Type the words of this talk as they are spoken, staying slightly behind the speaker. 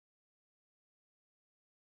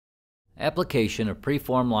Application of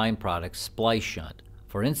preform line products Splice Shunt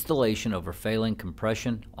for installation over failing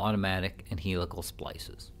compression, automatic, and helical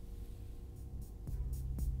splices.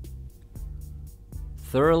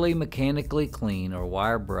 Thoroughly mechanically clean or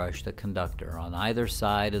wire brush the conductor on either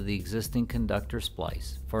side of the existing conductor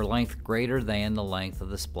splice for a length greater than the length of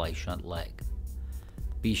the splice shunt leg.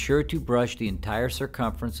 Be sure to brush the entire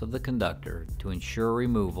circumference of the conductor to ensure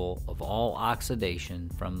removal of all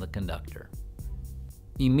oxidation from the conductor.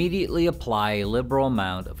 Immediately apply a liberal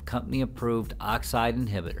amount of company-approved oxide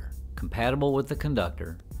inhibitor, compatible with the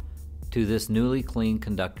conductor, to this newly cleaned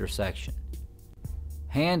conductor section.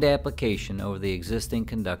 Hand application over the existing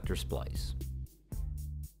conductor splice.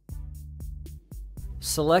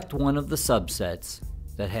 Select one of the subsets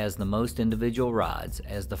that has the most individual rods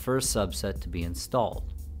as the first subset to be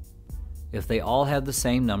installed. If they all have the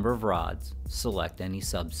same number of rods, select any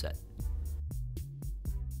subset.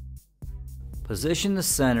 Position the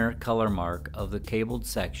center color mark of the cabled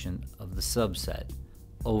section of the subset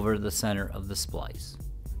over the center of the splice.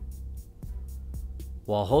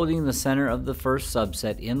 While holding the center of the first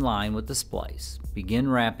subset in line with the splice, begin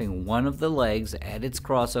wrapping one of the legs at its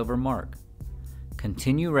crossover mark.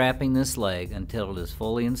 Continue wrapping this leg until it is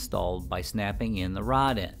fully installed by snapping in the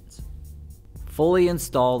rod ends. Fully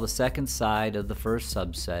install the second side of the first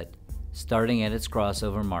subset, starting at its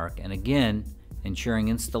crossover mark, and again ensuring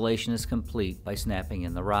installation is complete by snapping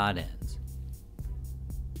in the rod ends.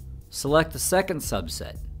 Select the second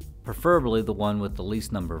subset, preferably the one with the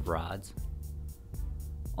least number of rods.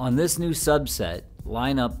 On this new subset,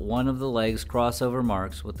 line up one of the leg's crossover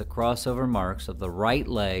marks with the crossover marks of the right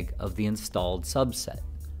leg of the installed subset.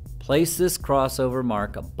 Place this crossover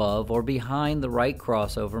mark above or behind the right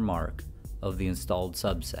crossover mark of the installed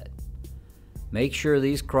subset. Make sure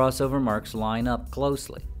these crossover marks line up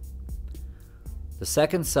closely. The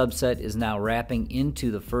second subset is now wrapping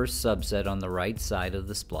into the first subset on the right side of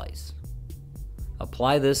the splice.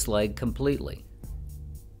 Apply this leg completely.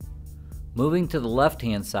 Moving to the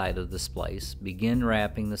left-hand side of the splice, begin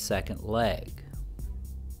wrapping the second leg.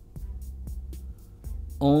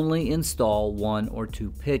 Only install one or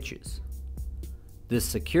two pitches. This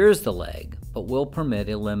secures the leg, but will permit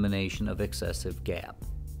elimination of excessive gap.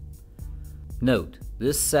 Note,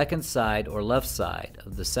 this second side or left side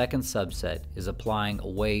of the second subset is applying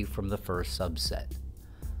away from the first subset.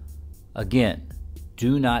 Again,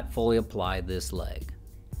 do not fully apply this leg.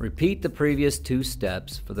 Repeat the previous two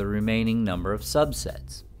steps for the remaining number of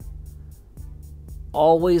subsets.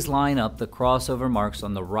 Always line up the crossover marks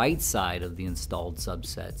on the right side of the installed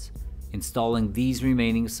subsets, installing these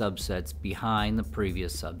remaining subsets behind the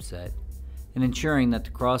previous subset and ensuring that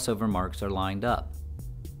the crossover marks are lined up.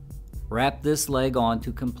 Wrap this leg on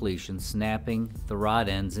to completion, snapping the rod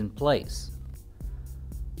ends in place.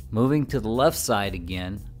 Moving to the left side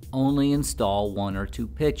again, only install one or two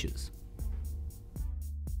pitches.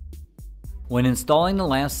 When installing the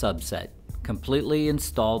last subset, completely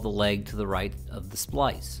install the leg to the right of the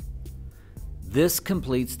splice. This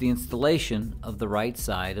completes the installation of the right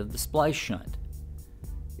side of the splice shunt.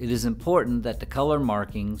 It is important that the color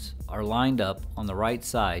markings are lined up on the right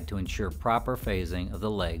side to ensure proper phasing of the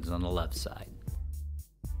legs on the left side.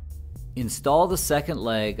 Install the second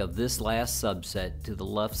leg of this last subset to the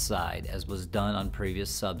left side as was done on previous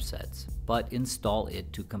subsets, but install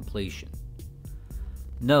it to completion.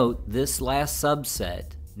 Note, this last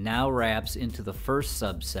subset now wraps into the first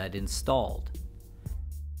subset installed.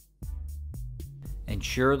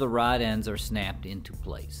 Ensure the rod ends are snapped into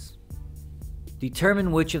place.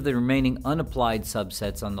 Determine which of the remaining unapplied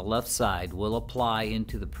subsets on the left side will apply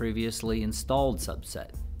into the previously installed subset.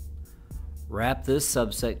 Wrap this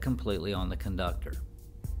subset completely on the conductor.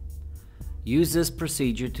 Use this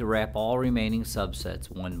procedure to wrap all remaining subsets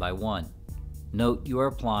one by one. Note you are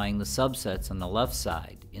applying the subsets on the left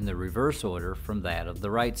side in the reverse order from that of the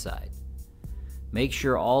right side. Make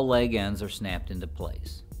sure all leg ends are snapped into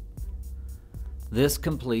place. This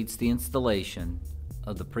completes the installation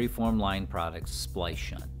of the preform line products Splice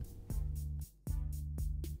Shunt.